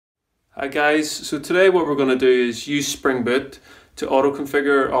Hi guys, so today what we're going to do is use Spring Boot to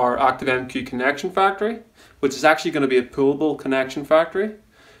auto-configure our ActiveMQ connection factory, which is actually going to be a pullable connection factory.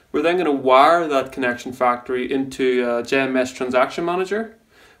 We're then going to wire that connection factory into a JMS transaction manager.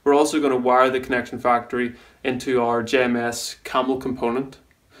 We're also going to wire the connection factory into our JMS Camel component.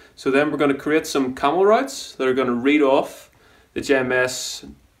 So then we're going to create some Camel routes that are going to read off the JMS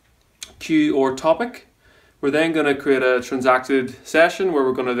queue or topic. We're then going to create a transacted session where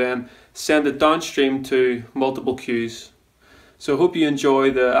we're going to then send it downstream to multiple queues. So I hope you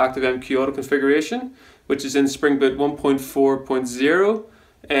enjoy the ActiveMQ auto configuration, which is in Spring Boot 1.4.0,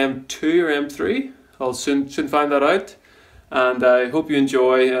 M2 or M3. I'll soon find that out, and I hope you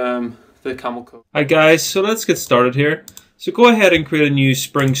enjoy the Camel code. Hi guys, so let's get started here. So go ahead and create a new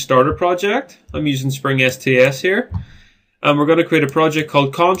Spring Starter project. I'm using Spring STS here, and we're going to create a project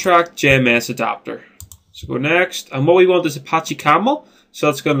called Contract JMS Adapter. So go next, and what we want is Apache Camel. So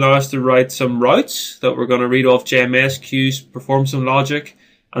that's going to allow us to write some routes that we're going to read off JMS queues, perform some logic,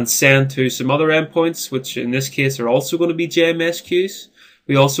 and send to some other endpoints, which in this case are also going to be JMS queues.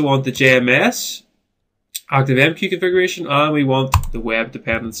 We also want the JMS ActiveMQ configuration, and we want the web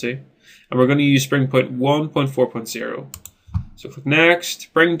dependency. And we're going to use Spring Boot 1.4.0. So click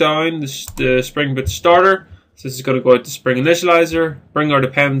next, bring down the spring-boot-starter. So this is going to go out to Spring INITIALIZR, bring our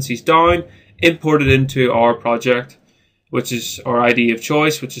dependencies down, import it into our project, which is our IDE of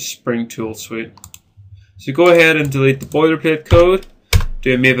choice, which is Spring Tool Suite. So go ahead and delete the boilerplate code,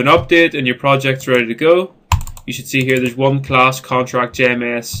 do a Maven update, and your project's ready to go. You should see here there's one class, Contract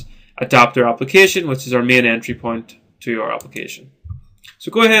JMS Adapter Application, which is our main entry point to our application.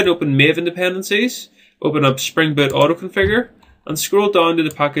 So go ahead and open Maven dependencies, open up Spring Boot AutoConfigure, and scroll down to the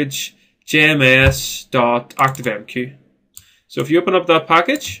package JMS.ActiveMQ. So if you open up that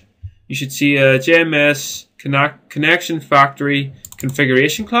package, you should see a JMS connection factory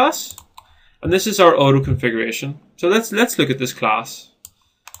configuration class, and this is our auto configuration. So let's look at this class.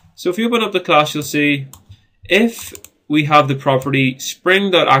 So if you open up the class, you'll see if we have the property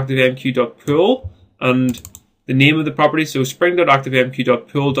spring.activemq.pull and the name of the property, so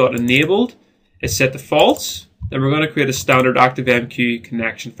spring.activemq.pull.enabled is set to false, then we're going to create a standard ActiveMQ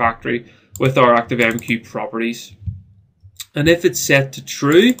connection factory with our ActiveMQ properties. And if it's set to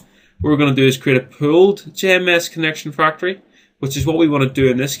true, what we're going to do is create a pooled JMS connection factory, which is what we want to do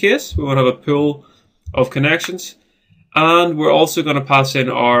in this case. We want to have a pool of connections, and we're also going to pass in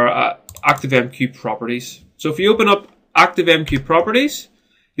our ActiveMQ properties. So if you open up ActiveMQ properties,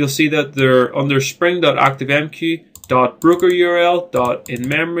 you'll see that they're under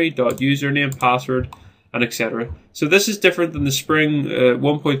spring.activemq.broker.url.inmemory.username, password, and etc. So this is different than the Spring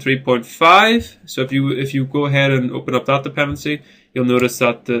 1.3.5. So if you go ahead and open up that dependency, you'll notice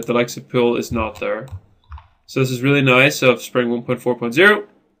that the likes of pool is not there. So this is really nice of Spring 1.4.0.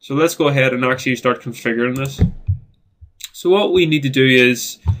 So let's go ahead and actually start configuring this. So what we need to do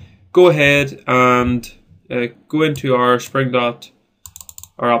is go ahead and go into our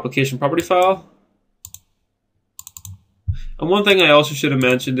our application property file. And one thing I also should have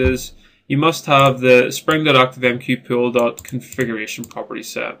mentioned is you must have the spring.activemq pool.configuration property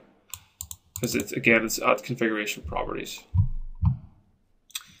set, because it's at configuration properties.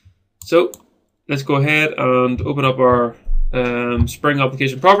 So let's go ahead and open up our Spring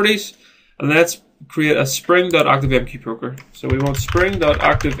application properties, and let's create a spring.activemq broker. So we want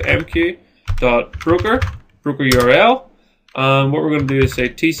spring.activemq.broker URL, and what we're going to do is say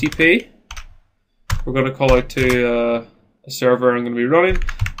TCP. We're going to call out to a server I'm going to be running.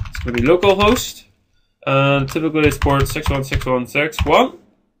 It's going to be localhost, and typically it's port 616161.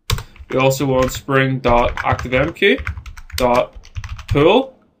 We also want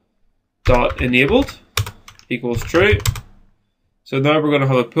spring.activemq.pool.enabled equals true. So now we're going to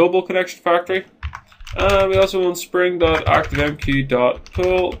have a pullable connection factory, and we also want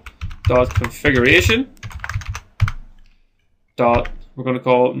spring.activemq.pool.configuration. We're going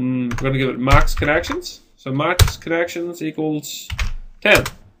to give it max connections. So max connections equals 10.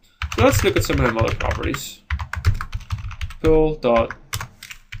 So let's look at some of them other properties.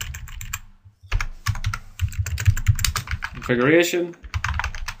 Pool.configuration.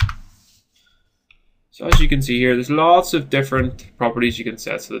 So as you can see here, there's lots of different properties you can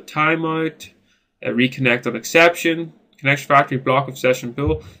set. So the timeout, reconnect on exception, connection factory, block of session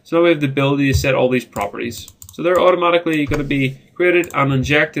pool. So now we have the ability to set all these properties. So they're automatically going to be created and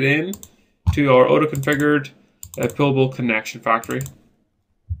injected in to our auto-configured pullable connection factory.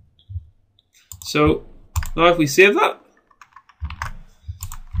 So now if we save that,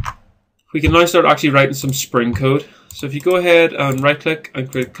 we can now start actually writing some Spring code. So if you go ahead and right click and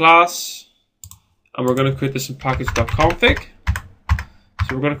create class, and we're going to create this in package.config.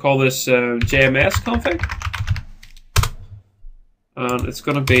 So we're going to call this JMS config, and it's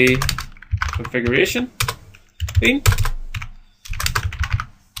going to be configuration bean.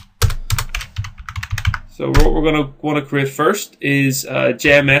 So what we're going to want to create first is a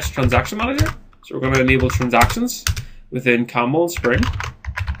JMS transaction manager. So we're going to enable transactions within Camel and Spring.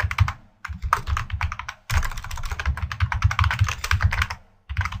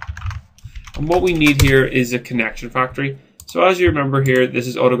 And what we need here is a connection factory. So as you remember here, this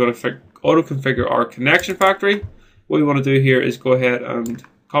is auto-configure our connection factory. What we want to do here is go ahead and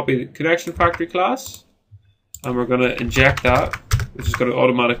copy the connection factory class, and we're going to inject that, which is going to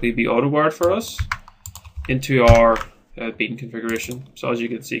automatically be auto-wired for us, into our bean configuration. So as you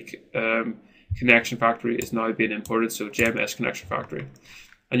can see, connection factory is now being imported, so JMS connection factory.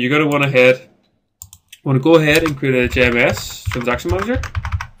 And you're going to want to go ahead and create a JMS transaction manager.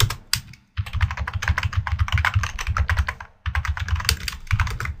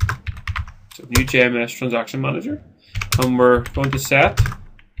 So new JMS transaction manager, and we're going to set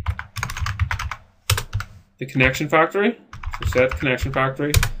the connection factory. So set connection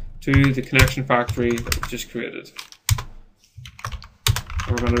factory to the connection factory that we just created.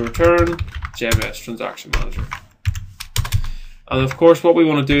 And we're going to return JMS transaction manager. And of course, what we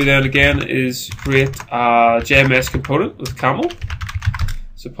want to do then again is create a JMS component with Camel.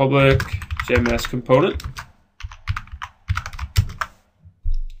 So public JMS component.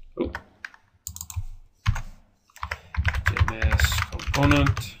 JMS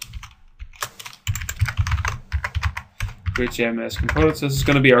component. Create JMS components. This is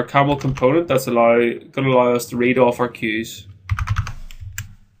going to be our Camel component that's going to allow us to read off our queues.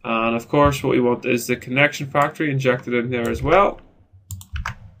 And of course, what we want is the connection factory injected in there as well.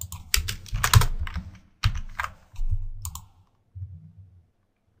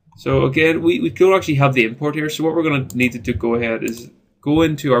 So again, we don't actually have the import here. So what we're going to need to do, go ahead is go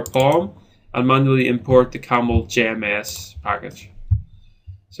into our POM and manually import the Camel JMS package.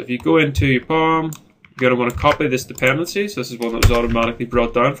 So if you go into your POM, you're going to want to copy this dependency. So this is one that was automatically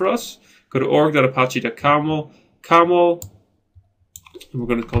brought down for us. Go to org.apache.camel, Camel, and we're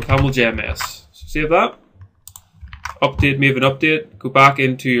going to call Camel JMS. So save that. Update, Maven update. Go back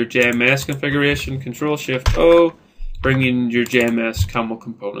into your JMS configuration, Control-Shift-O, bring in your JMS Camel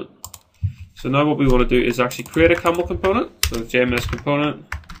component. So now what we want to do is actually create a Camel component. So JMS component.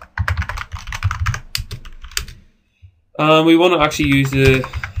 We want to actually use the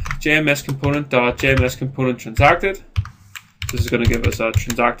JMS component.JMS component transacted. This is going to give us a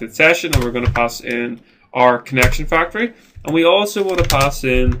transacted session, and we're going to pass in our connection factory. And we also want to pass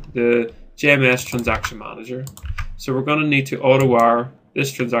in the JMS transaction manager. So we're going to need to auto-wire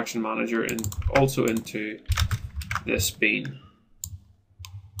this transaction manager and also into this bean.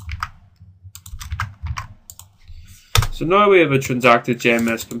 So now we have a transacted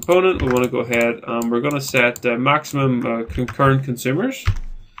JMS component. We want to go ahead and we're going to set maximum concurrent consumers.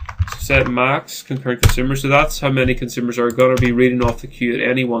 So set max concurrent consumers. So that's how many consumers are going to be reading off the queue at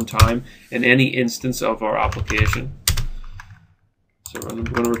any one time in any instance of our application. So we're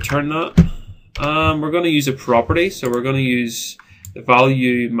going to return that. We're going to use a property. So we're going to use the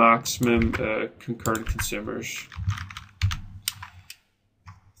value maximum concurrent consumers.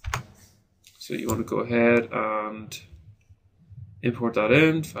 So you want to go ahead and import that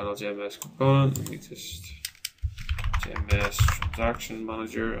in, final JMS component. Let me just JMS transaction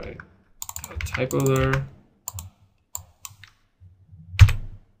manager. I had a typo there.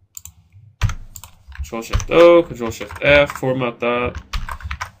 Control-Shift-O, Control-Shift-F, format that,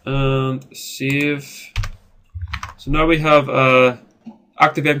 and save. So now we have a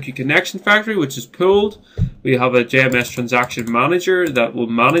ActiveMQ connection factory, which is pulled. We have a JMS transaction manager that will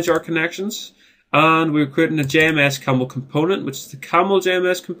manage our connections. And we're creating a JMS Camel component, which is the Camel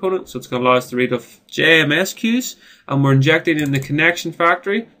JMS component. So it's going to allow us to read off JMS queues. And we're injecting in the connection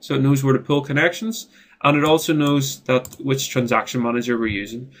factory, so it knows where to pull connections. And it also knows that which transaction manager we're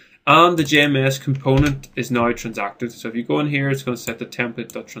using. And the JMS component is now transacted. So if you go in here, it's going to set the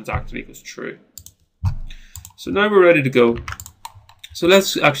template.transacted equals true. So now we're ready to go. So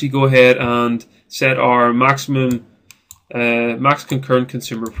let's actually go ahead and set our maximum max concurrent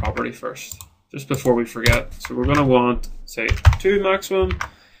consumer property first, just before we forget. So we're going to want, say, 2 maximum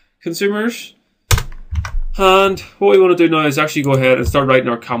consumers. And what we want to do now is actually go ahead and start writing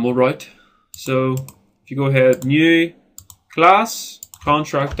our Camel route. So if you go ahead, new class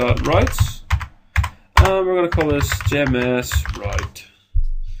contract.routes, and we're going to call this JMS route.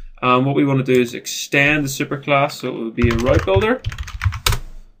 And what we want to do is extend the superclass, so it will be a route builder.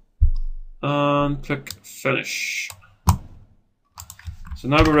 And click finish. So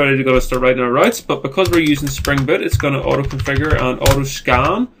now we're ready to go to start writing our routes, but because we're using Spring Boot, it's going to auto-configure and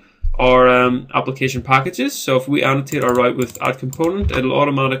auto-scan our application packages. So if we annotate our route with add component, it'll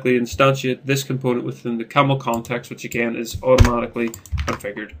automatically instantiate this component within the camel context, which again is automatically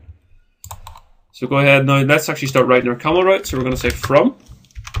configured. So go ahead now, let's actually start writing our camel route. So we're going to say from,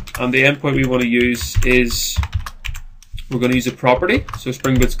 and the endpoint we want to use is, we're going to use a property. So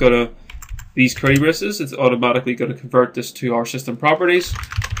Spring Boot's got these curly braces, it's automatically going to convert this to our system properties.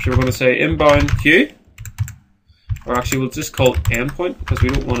 So we're going to say inbound Q, or actually we'll just call it endpoint because we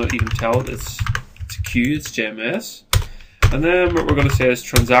don't want to even tell it it's a Q, it's JMS. And then what we're going to say is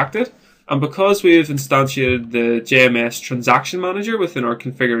transacted. And because we've instantiated the JMS transaction manager within our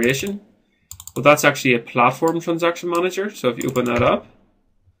configuration, well, that's actually a platform transaction manager. So if you open that up,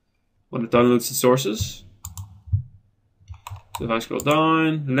 when it downloads the sources, so if I scroll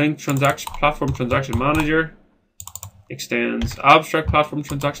down, link transaction platform transaction manager extends abstract platform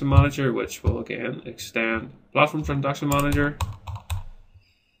transaction manager, which will again extend platform transaction manager.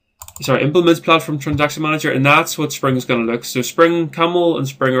 Sorry, implements platform transaction manager, and that's what Spring is going to look. So Spring, Camel, and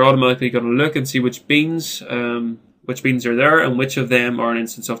Spring are automatically going to look and see which beans are there and which of them are an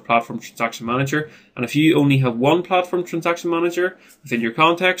instance of platform transaction manager. And if you only have one platform transaction manager within your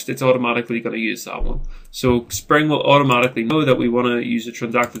context, it's automatically going to use that one. So Spring will automatically know that we want to use a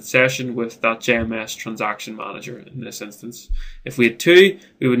transacted session with that JMS transaction manager in this instance. If we had two,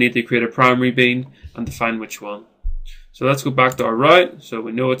 we would need to create a primary bean and define which one. So let's go back to our route. So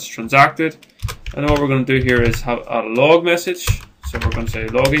we know it's transacted. And then what we're going to do here is add a log message. So we're going to say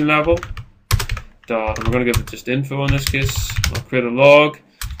logging level. And we're going to give it just info in this case. I'll create a log,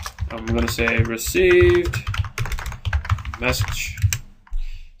 and we're going to say received message.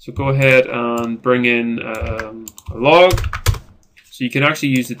 So go ahead and bring in a log. So you can actually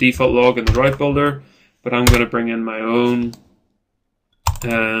use the default log in the route builder, but I'm going to bring in my own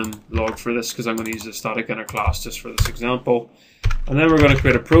log for this because I'm going to use the static inner class just for this example. And then we're going to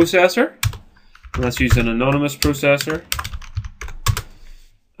create a processor, and let's use an anonymous processor.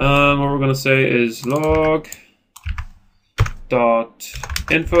 What we're going to say is log.info,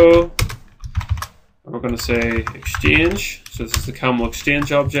 and we're going to say exchange. So this is the camel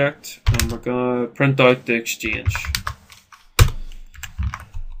exchange object, and we're going to print out the exchange.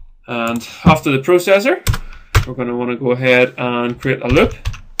 And after the processor, we're going to want to go ahead and create a loop.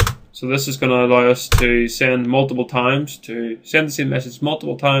 So this is going to allow us to send the same message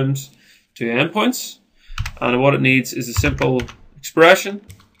multiple times to endpoints. And what it needs is a simple expression.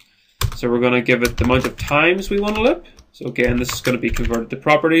 So we're going to give it the amount of times we want to loop. So again, this is going to be converted to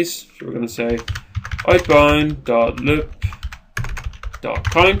properties. So we're going to say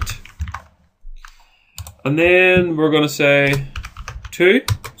outbound.loop.count. And then we're going to say to.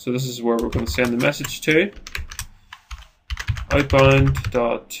 So this is where we're going to send the message to.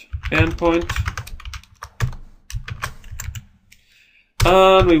 Outbound.endpoint.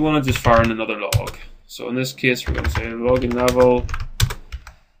 And we want to just fire in another log. So in this case, we're going to say logging level.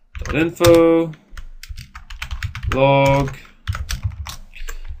 Info log,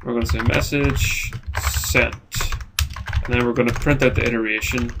 we're going to say message sent, and then we're going to print out the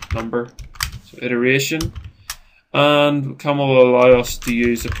iteration number. So iteration, and Camel will allow us to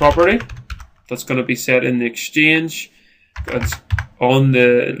use a property that's going to be set in the exchange. It's on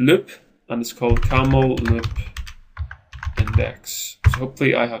the loop, and it's called Camel loop index. So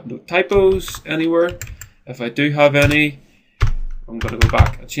hopefully I have no typos anywhere. If I do have any, I'm going to go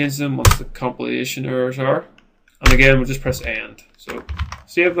back and change them once the compilation errors are. And again, we'll just press end. So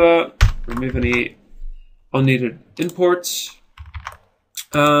save that, remove any unneeded imports,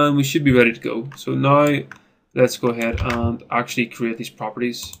 and we should be ready to go. So now let's go ahead and actually create these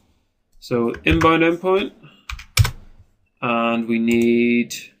properties. So inbound endpoint, and we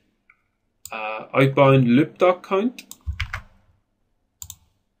need outbound loop.count.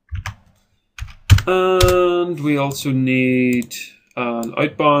 And we also need an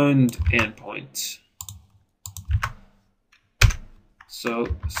outbound endpoint. So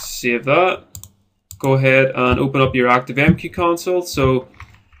save that. Go ahead and open up your ActiveMQ console. So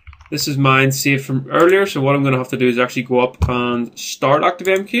this is mine saved from earlier. So what I'm going to have to do is actually go up and start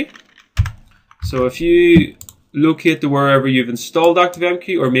ActiveMQ. So if you locate to wherever you've installed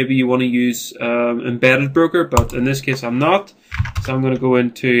ActiveMQ, or maybe you want to use embedded broker, but in this case I'm not. So I'm going to go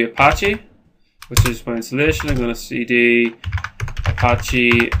into Apache, which is my installation. I'm going to cd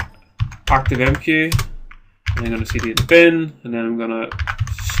Apache ActiveMQ, and I'm going to cd the bin, and then I'm going to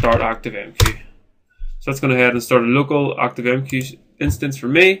start ActiveMQ. So that's going to go ahead and start a local ActiveMQ instance for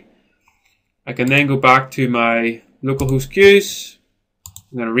me. I can then go back to my localhost queues.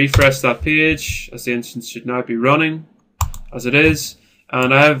 I'm going to refresh that page as the instance should now be running as it is.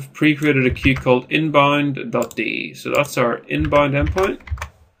 And I have pre-created a queue called inbound.d. So that's our inbound endpoint.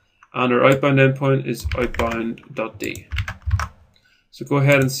 And our outbound endpoint is outbound.d. So go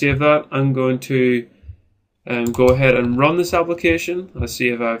ahead and save that. I'm going to go ahead and run this application. I'll see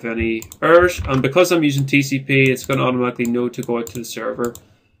if I have any errors. And because I'm using TCP, it's going to automatically know to go out to the server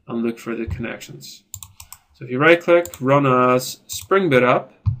and look for the connections. So if you right click, run as Spring-boot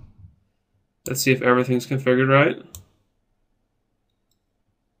app. Let's see if everything's configured right.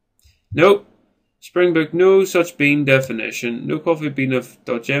 Nope. Spring-boot, no such bean definition. No coffee bean of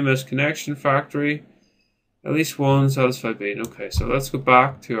 .jms connection factory. At least one satisfied bean. Okay, so let's go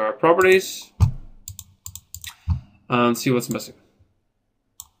back to our properties and see what's missing.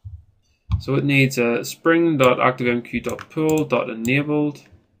 So it needs a spring.activemq.pool.enabled.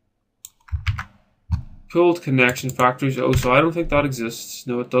 Pooled connection factories. Oh, so I don't think that exists.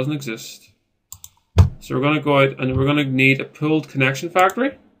 No, it doesn't exist. So we're going to go out and we're going to need a pooled connection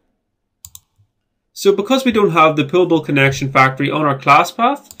factory. So because we don't have the poolable connection factory on our class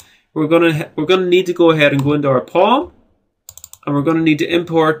path, we're going to need to go ahead and go into our POM, and we're going to need to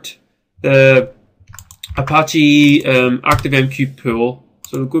import the Apache ActiveMQ pool.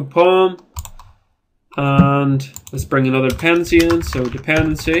 So we'll go POM, and let's bring another dependency in. So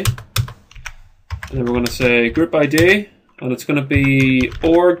dependency, and then we're going to say group ID, and it's going to be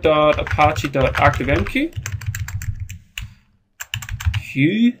org.apache.activemq.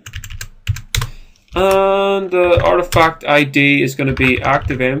 And the artifact ID is going to be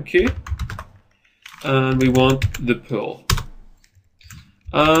ActiveMQ, and we want the pool.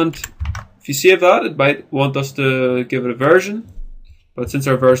 And if you save that, it might want us to give it a version, but since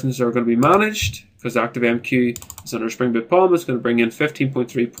our versions are going to be managed, because ActiveMQ is under Spring-boot POM, it's going to bring in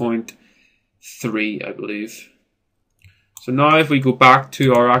 15.3.3, I believe. So now if we go back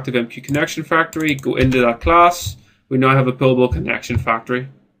to our ActiveMQ connection factory, go into that class, we now have a pullable connection factory.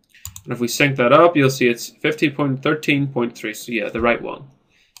 And if we sync that up, you'll see it's 15.13.3. So yeah, the right one.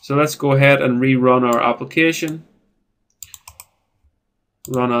 So let's go ahead and rerun our application.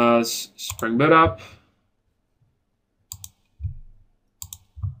 Run as Spring-boot app.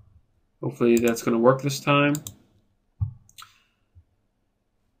 Hopefully that's going to work this time.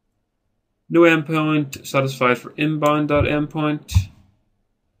 No endpoint satisfied for inbound.endpoint.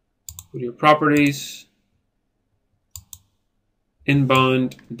 Go to your properties.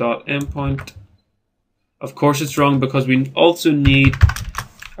 Inbound.endpoint. Of course it's wrong because we also need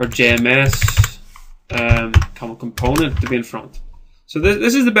our JMS Camel component to be in front. So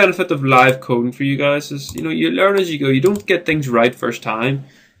this is the benefit of live coding for you guys, is you learn as you go. You don't get things right first time.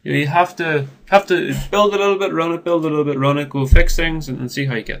 You have to build a little bit, run it, build a little bit, run it, go fix things and see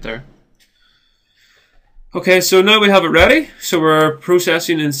how you get there. Okay, so now we have it ready. So we're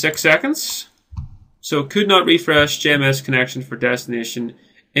processing in 6 seconds. So could not refresh JMS connection for destination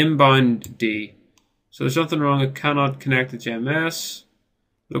inbound D. So there's nothing wrong. It cannot connect to JMS.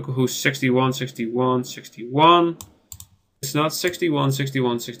 Localhost 61, 61, 61. It's not 61,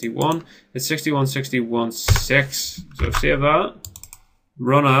 61, 61. It's 61, 61, 6. So save that.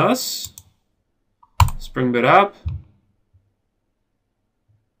 Run as Spring-boot app.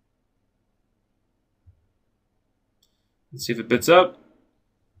 Let's see if it bits up.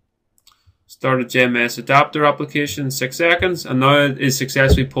 Started JMS adapter application in 6 seconds, and now it is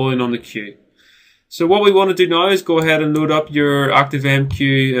successfully pulling on the queue. So what we want to do now is go ahead and load up your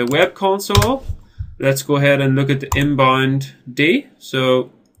ActiveMQ web console. Let's go ahead and look at the inbound D.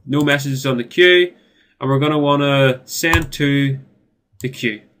 So no messages on the queue, and we're going to want to send to the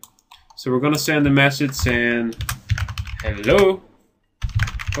queue. So we're going to send a message saying hello.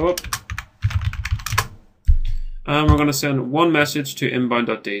 Oh. And we're going to send one message to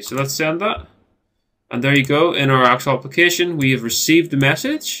inbound.d. So let's send that. And there you go. In our actual application, we have received the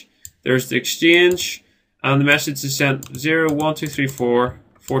message. There's the exchange. And the message is sent 0, 1, 2, 3, 4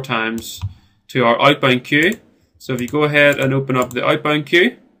 times to our outbound queue. So if you go ahead and open up the outbound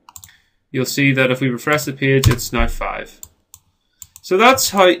queue, you'll see that if we refresh the page, it's now 5. So that's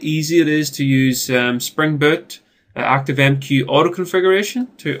how easy it is to use Spring-boot ActiveMQ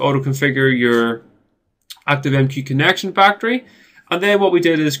autoconfiguration to auto-configure your ActiveMQ connection factory. And then what we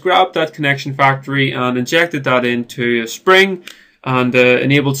did is grab that connection factory and injected that into a Spring and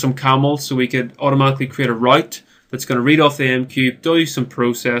enabled some Camel so we could automatically create a route that's going to read off the MQ, do some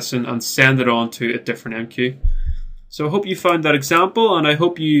processing and send it on to a different MQ. So I hope you found that example, and I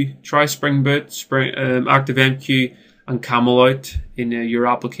hope you try Spring-boot, ActiveMQ and Camel out in your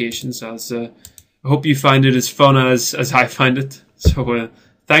applications. As I hope you find it as fun as I find it. So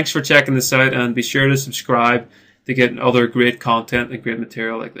thanks for checking this out, and be sure to subscribe to get other great content and great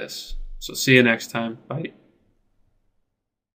material like this. So see you next time. Bye.